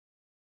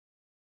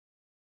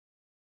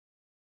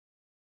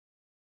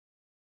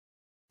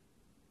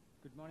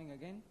Good morning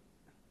again.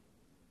 An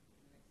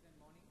excellent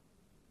morning.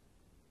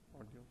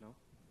 Audio? No.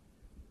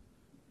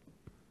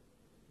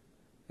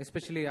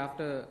 Especially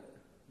after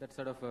that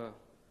sort of a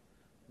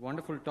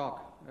wonderful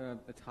talk,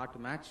 it's hard to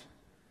match.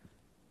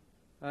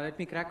 Let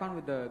me crack on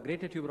with the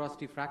greater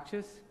tuberosity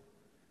fractures.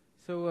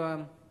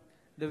 So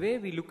the way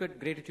we look at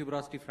greater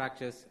tuberosity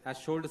fractures as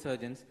shoulder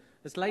surgeons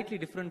is slightly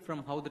different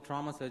from how the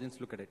trauma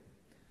surgeons look at it.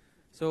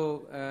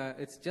 So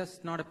it's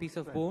just not a piece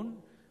of bone.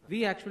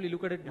 We actually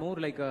look at it more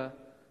like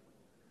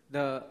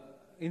the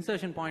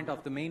insertion point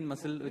of the main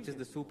muscle, which is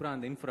the supra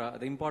and the infra.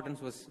 The importance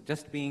was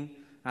just being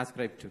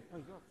ascribed to.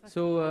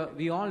 So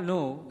we all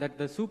know that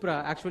the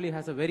supra actually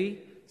has a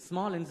very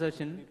small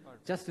insertion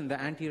just in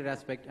the anterior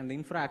aspect, and the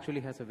infra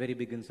actually has a very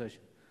big insertion.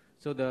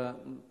 So the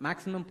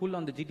maximum pull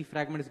on the GT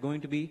fragment is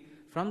going to be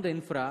from the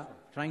infra,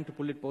 trying to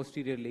pull it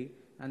posteriorly,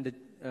 and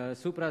the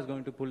supra is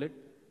going to pull it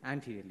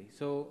anteriorly.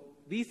 So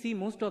we see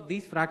most of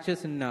these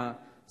fractures in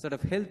sort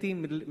of healthy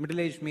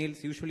middle-aged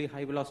males, usually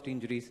high-velocity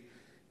injuries,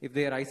 if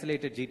they are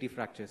isolated GT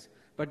fractures.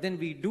 But then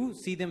we do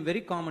see them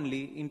very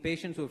commonly in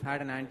patients who have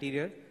had an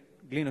anterior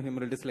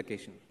glenohumeral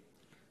dislocation.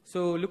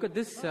 So look at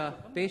this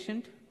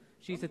patient.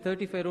 She's a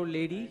 35-year-old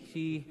lady.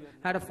 She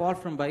had a fall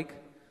from bike.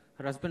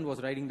 Her husband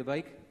was riding the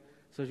bike,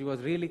 so she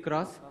was really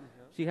cross.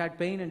 She had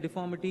pain and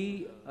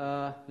deformity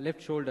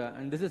left shoulder,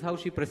 and this is how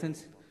she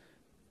presents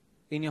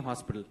in your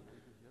hospital.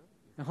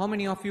 Now, how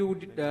many of you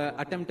would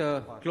attempt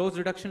a close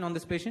reduction on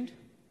this patient?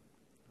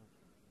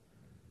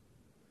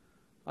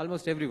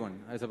 Almost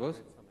everyone, I suppose.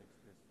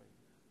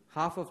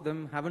 Half of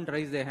them haven't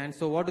raised their hands.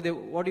 So what do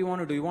you want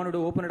to do? You want to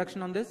do open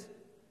reduction on this?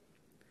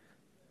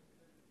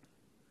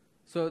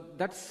 So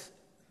that's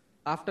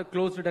after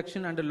closed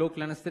reduction under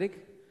local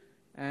anesthetic.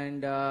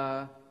 And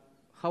how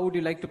would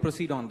you like to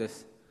proceed on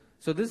this?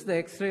 So this is the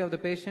X-ray of the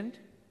patient.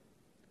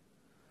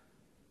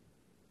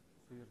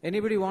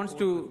 Anybody wants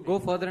to go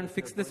further and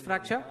fix this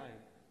fracture?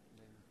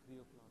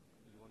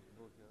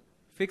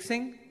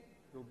 Fixing?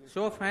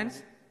 Show of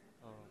hands.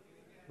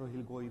 No,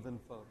 he'll go even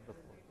further.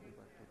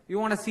 You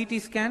want a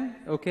CT scan?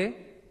 Okay.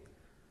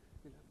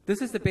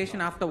 This is the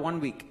patient after 1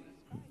 week.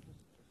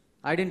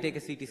 I didn't take a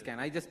CT scan.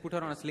 I just put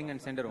her on a sling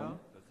and send her home.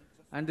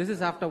 And this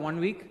is after 1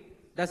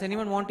 week. Does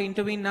anyone want to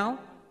intervene now?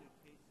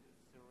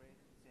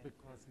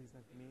 Because he's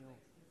at Mayo.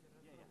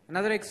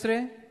 Another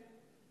X-ray.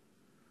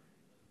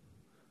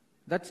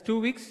 That's 2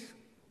 weeks.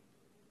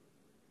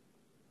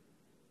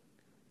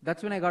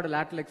 That's when I got a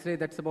lateral X-ray.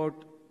 That's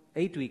about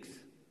 8 weeks.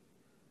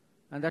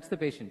 And that's the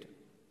patient.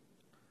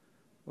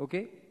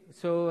 Okay.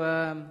 So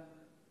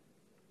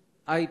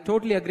I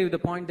totally agree with the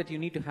point that you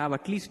need to have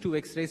at least 2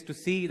 X-rays to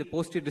see the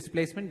posterior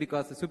displacement,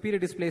 because the superior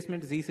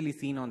displacement is easily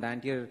seen on the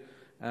anterior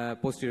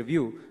posterior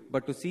view.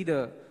 But to see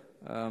the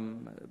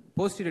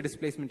posterior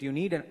displacement, you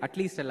need at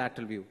least a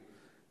lateral view.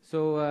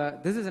 So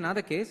this is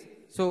another case.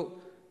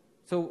 So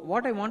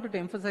what I wanted to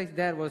emphasize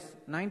there was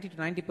 90 to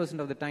 90%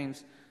 of the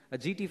times a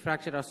GT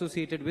fracture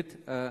associated with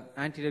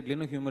anterior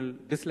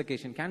glenohumeral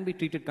dislocation can be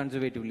treated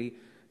conservatively.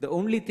 The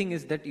only thing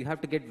is that you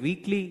have to get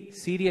weekly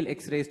serial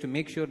X-rays to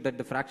make sure that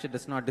the fracture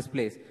does not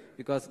displace,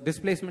 because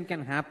displacement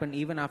can happen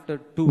even after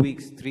 2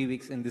 weeks, 3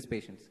 weeks in these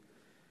patients.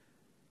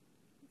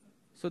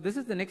 So this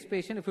is the next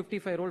patient, a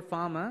 55-year-old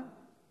farmer.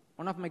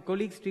 One of my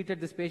colleagues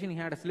treated this patient. He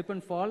had a slip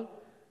and fall,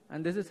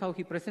 and this is how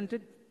he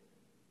presented.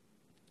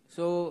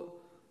 So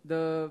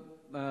the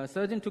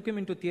surgeon took him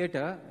into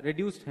theater,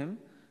 reduced him,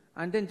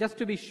 and then just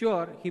to be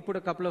sure, he put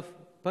a couple of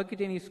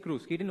percutaneous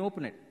screws. He didn't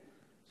open it.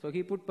 So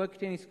he put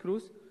percutaneous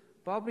screws.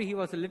 Probably he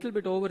was a little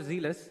bit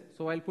overzealous,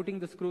 so while putting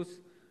the screws,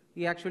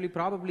 he actually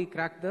probably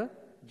cracked the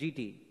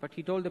GT. But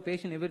he told the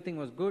patient everything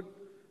was good,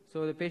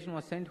 so the patient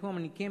was sent home,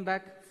 and he came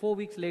back 4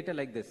 weeks later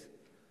like this.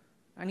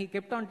 And he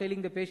kept on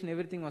telling the patient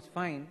everything was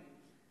fine,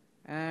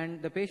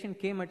 and the patient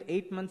came at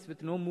 8 months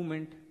with no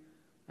movement,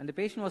 and the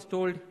patient was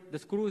told the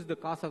screw is the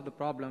cause of the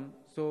problem,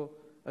 so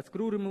a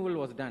screw removal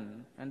was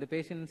done, and the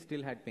patient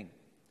still had pain.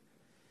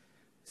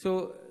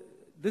 So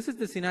this is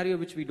the scenario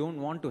which we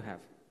don't want to have.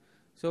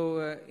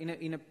 So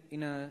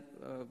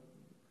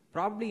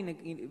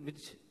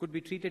which could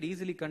be treated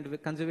easily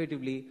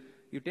conservatively,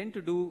 you tend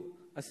to do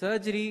a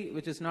surgery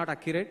which is not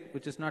accurate,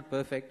 which is not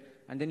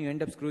perfect, and then you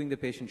end up screwing the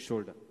patient's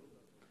shoulder.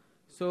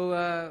 So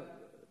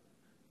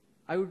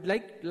I would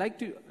like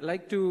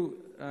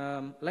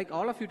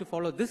all of you to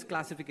follow this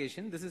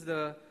classification. This is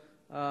a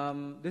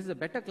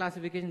better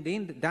classification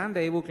than the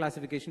AVO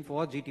classification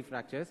for GT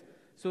fractures.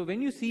 So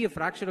when you see a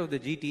fracture of the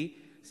GT,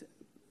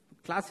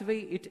 classify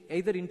it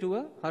either into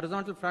a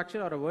horizontal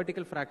fracture or a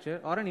vertical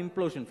fracture or an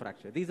implosion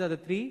fracture. These are the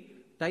 3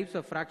 types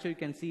of fracture you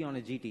can see on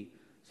a GT.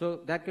 So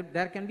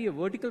there can be a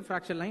vertical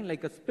fracture line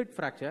like a split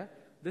fracture.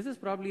 This is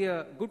probably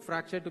a good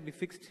fracture to be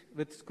fixed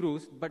with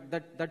screws, but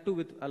that too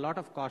with a lot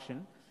of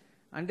caution.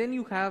 And then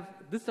you have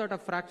this sort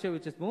of fracture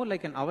which is more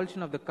like an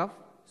avulsion of the cuff.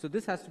 So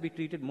this has to be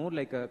treated more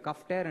like a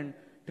cuff tear and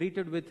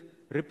treated with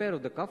repair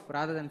of the cuff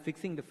rather than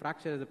fixing the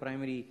fracture as a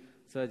primary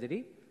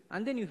surgery.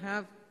 And then you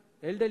have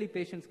elderly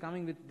patients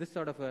coming with this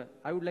sort of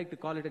I would like to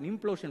call it an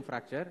implosion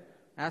fracture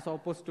as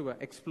opposed to an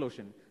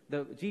explosion.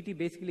 The GT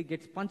basically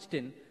gets punched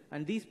in,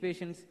 and these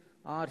patients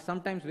are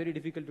sometimes very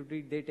difficult to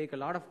treat. They take a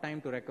lot of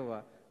time to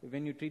recover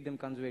when you treat them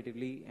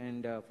conservatively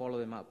and follow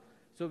them up.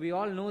 So we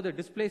all know the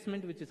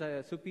displacement, which is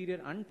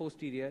superior and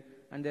posterior,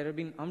 and there have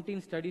been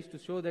umpteen studies to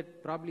show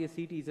that probably a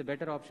CT is a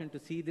better option to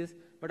see this,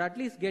 but at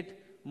least get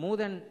more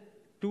than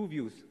 2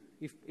 views.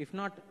 If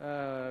not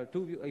a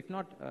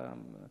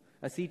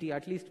CT,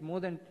 at least more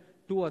than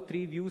 2 or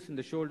 3 views in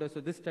the shoulder.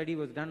 So this study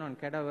was done on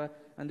cadaver,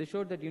 and they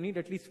showed that you need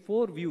at least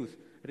 4 views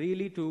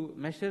really to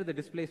measure the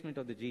displacement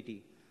of the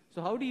GT.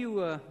 So how do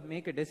you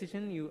make a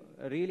decision? You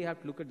really have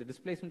to look at the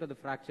displacement of the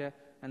fracture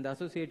and the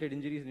associated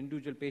injuries and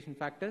individual patient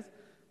factors.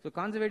 So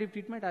conservative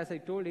treatment, as I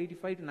told,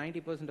 85 to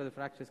 90% of the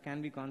fractures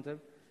can be conserved,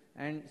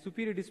 and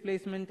superior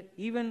displacement,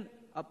 even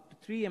up to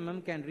 3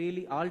 mm, can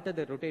really alter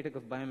the rotator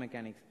cuff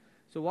biomechanics.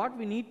 So what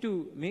we need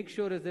to make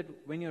sure is that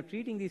when you're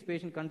treating these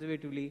patients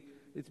conservatively,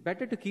 it's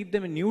better to keep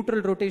them in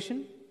neutral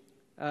rotation.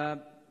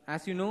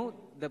 As you know,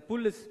 the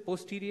pull is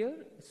posterior,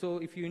 so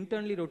if you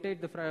internally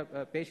rotate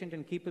the patient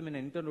and keep him in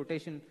an internal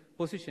rotation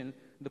position,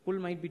 the pull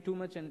might be too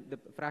much and the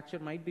fracture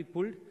might be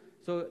pulled.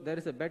 So there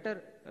is a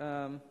better,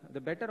 the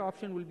better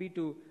option will be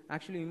to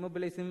actually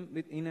immobilize him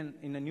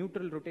in a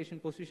neutral rotation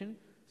position.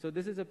 So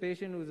this is a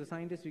patient who is a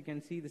scientist. You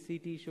can see the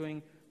CT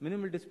showing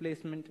minimal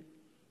displacement.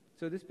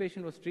 So this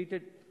patient was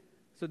treated.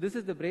 So this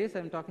is the brace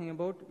I'm talking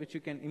about, which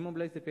you can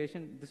immobilize the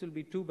patient. This will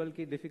be too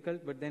bulky,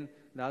 difficult, but then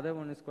the other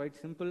one is quite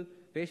simple.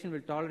 Patient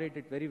will tolerate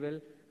it very well.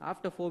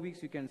 After 4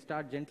 weeks, you can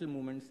start gentle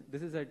movements.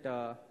 This is at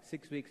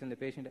 6 weeks, and the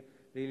patient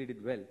really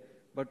did well.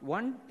 But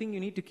one thing you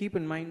need to keep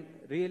in mind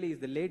really is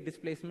the late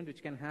displacement,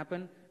 which can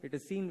happen. It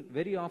is seen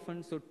very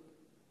often, so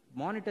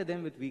monitor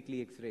them with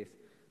weekly X-rays.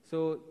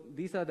 So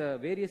these are the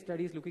various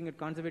studies looking at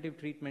conservative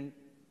treatment.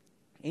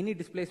 Any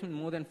displacement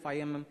more than 5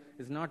 mm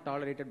is not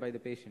tolerated by the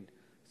patient.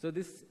 So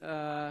this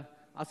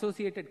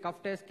associated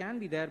cuff tears can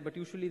be there, but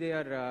usually they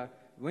are,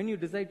 when you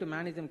decide to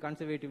manage them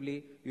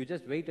conservatively, you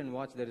just wait and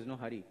watch, there is no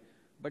hurry.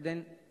 But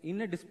then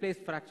in a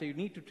displaced fracture, you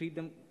need to treat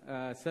them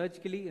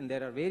surgically, and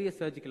there are various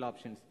surgical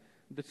options.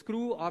 The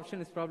screw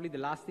option is probably the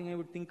last thing I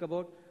would think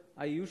about.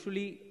 I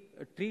usually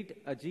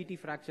treat a GT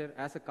fracture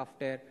as a cuff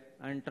tear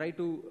and try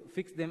to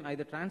fix them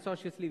either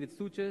transosseously with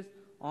sutures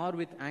or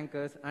with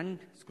anchors and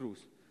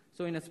screws.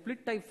 So in a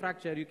split type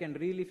fracture, you can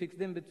really fix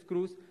them with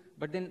screws,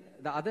 but then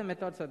the other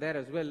methods are there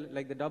as well,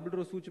 like the double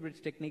row suture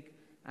bridge technique,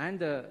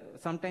 and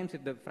sometimes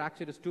if the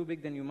fracture is too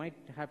big, then you might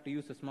have to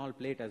use a small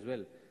plate as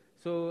well.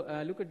 So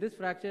look at this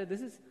fracture. This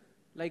is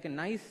like a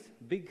nice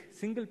big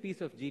single piece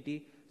of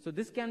GT. So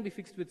this can be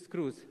fixed with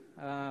screws,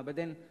 but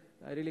then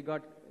I really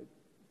got,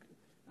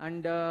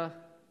 and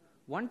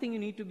one thing you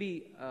need to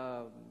be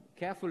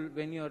careful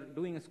when you're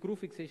doing a screw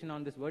fixation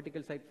on this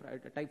vertical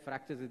type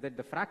fractures is that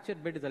the fracture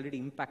bed is already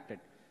impacted.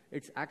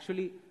 It's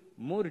actually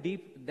more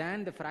deep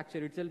than the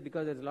fracture itself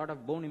because there's a lot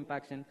of bone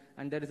impaction,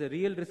 and there is a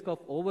real risk of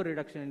over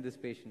reduction in these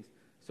patients.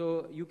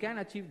 So you can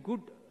achieve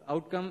good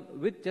outcome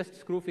with just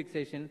screw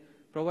fixation,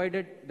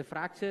 provided the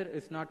fracture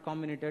is not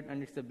comminuted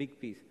and it's a big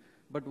piece.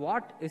 But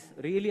what is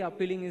really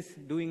appealing is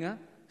doing a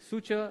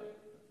suture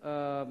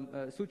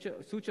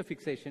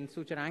fixation,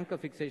 suture anchor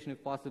fixation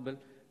if possible,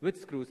 with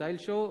screws. I'll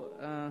show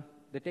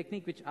the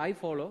technique which I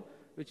follow,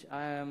 which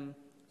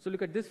so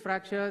look at this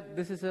fracture.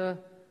 This is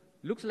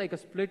looks like a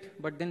split,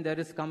 but then there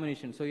is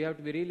comminution. So you have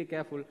to be really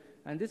careful.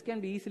 And this can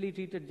be easily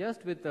treated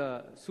just with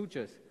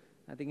sutures,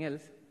 nothing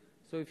else.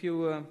 So if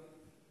you,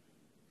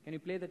 can you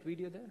play that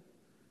video there?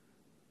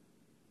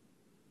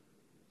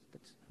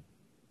 That's,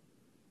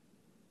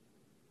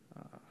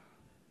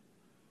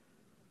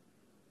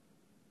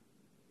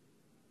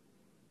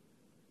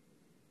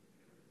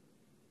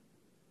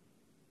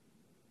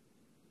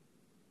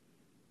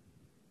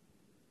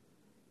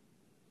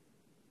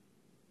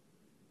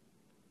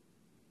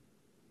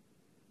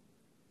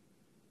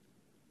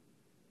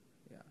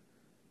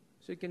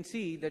 So you can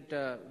see that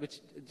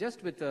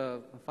just with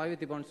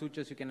 5 bond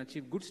sutures, you can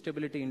achieve good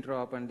stability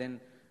intra-op, and then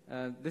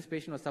this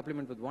patient was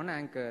supplemented with 1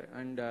 anchor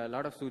and a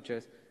lot of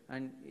sutures,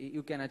 and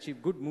you can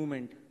achieve good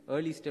movement,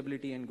 early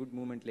stability and good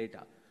movement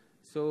later.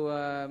 So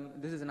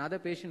this is another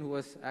patient who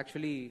was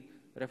actually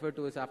referred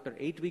to us after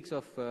 8 weeks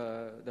of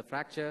the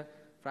fracture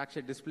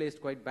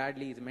displaced quite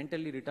badly. He's a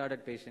mentally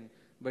retarded patient,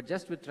 but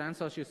just with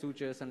transosseous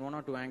sutures and 1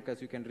 or 2 anchors,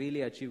 you can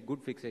really achieve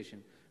good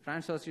fixation.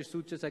 Transosseous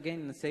sutures, again,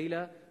 in the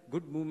sailor,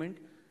 good movement.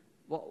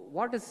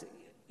 What is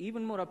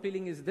even more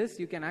appealing is this: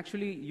 you can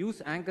actually use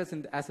anchors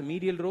as a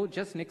medial row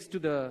just next to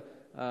the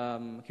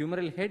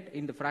humeral head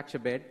in the fracture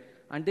bed,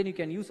 and then you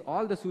can use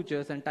all the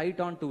sutures and tie it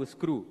on to a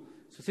screw.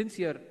 So since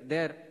you're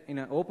there in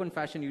an open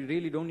fashion, you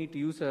really don't need to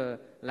use a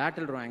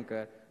lateral row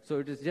anchor. So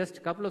it is just a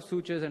couple of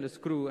sutures and a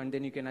screw, and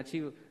then you can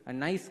achieve a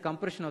nice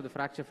compression of the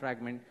fracture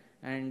fragment,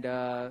 and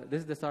this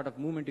is the sort of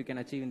movement you can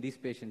achieve in these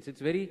patients.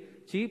 It's very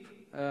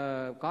cheap,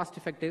 cost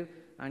effective,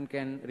 and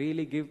can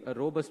really give a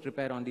robust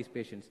repair on these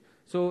patients.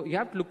 So you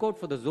have to look out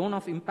for the zone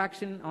of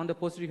impaction on the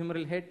posterior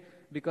humeral head,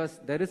 because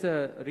there is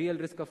a real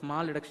risk of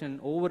malreduction,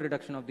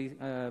 over-reduction of these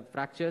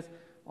fractures.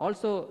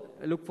 Also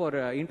look for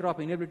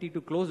intra-op inability to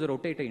close the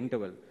rotator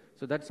interval.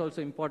 So that's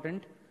also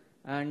important.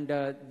 And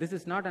this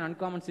is not an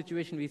uncommon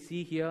situation we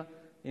see here.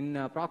 In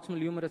proximal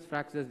humerus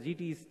fractures,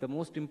 GT is the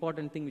most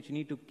important thing which you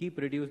need to keep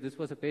reduced. This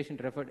was a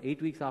patient referred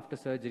 8 weeks after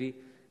surgery,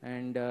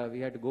 and we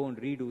had to go and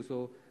redo.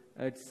 So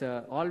it's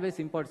always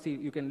important. See,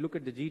 you can look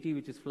at the GT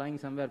which is flying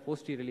somewhere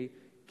posteriorly.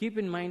 Keep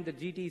in mind that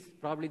GT is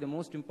probably the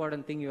most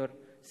important thing you're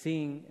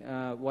seeing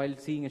while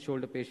seeing a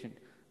shoulder patient.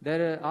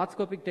 There are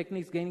arthroscopic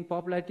techniques gaining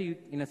popularity.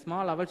 In a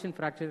small avulsion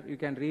fracture, you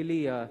can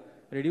really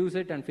reduce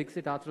it and fix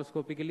it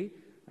arthroscopically,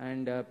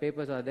 and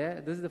papers are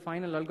there. This is the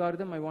final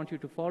algorithm I want you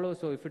to follow.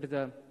 So if it is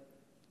a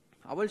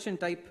avulsion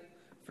type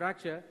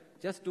fracture,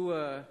 just do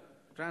a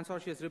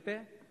transosseous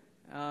repair.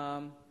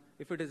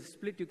 If it is a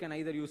split, you can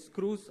either use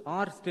screws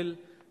or still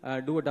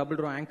do a double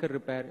row anchor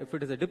repair. If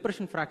it is a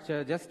depression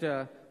fracture, just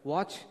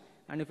watch,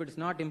 and if it is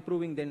not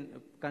improving, then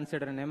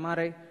consider an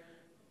MRI.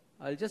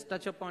 I'll just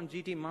touch upon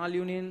GT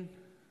malunion.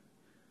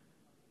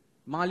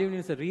 Malunion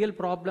is a real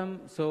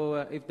problem.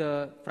 So if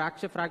the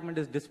fracture fragment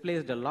is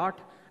displaced a lot,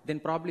 then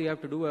probably you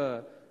have to do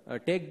a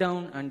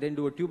takedown and then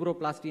do a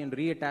tuberoplasty and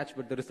reattach,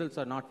 but the results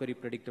are not very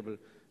predictable.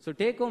 So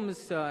take home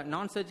is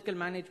non-surgical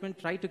management.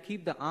 Try to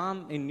keep the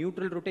arm in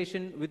neutral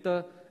rotation with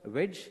a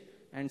wedge,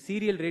 and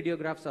serial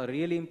radiographs are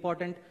really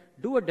important.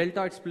 Do a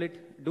deltoid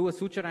split, do a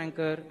suture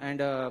anchor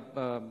and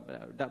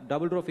a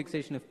double row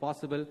fixation if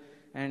possible,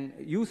 and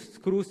use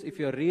screws if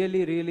you're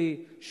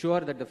really sure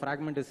that the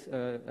fragment is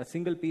a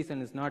single piece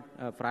and is not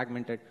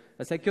fragmented.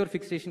 A secure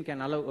fixation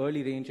can allow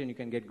early range and you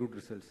can get good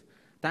results.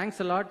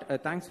 Thanks a lot.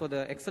 Thanks for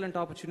the excellent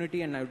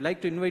opportunity, and I would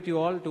like to invite you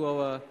all to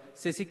our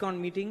SESICON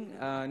meeting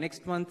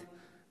next month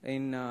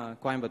in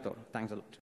Coimbatore. Thanks a lot.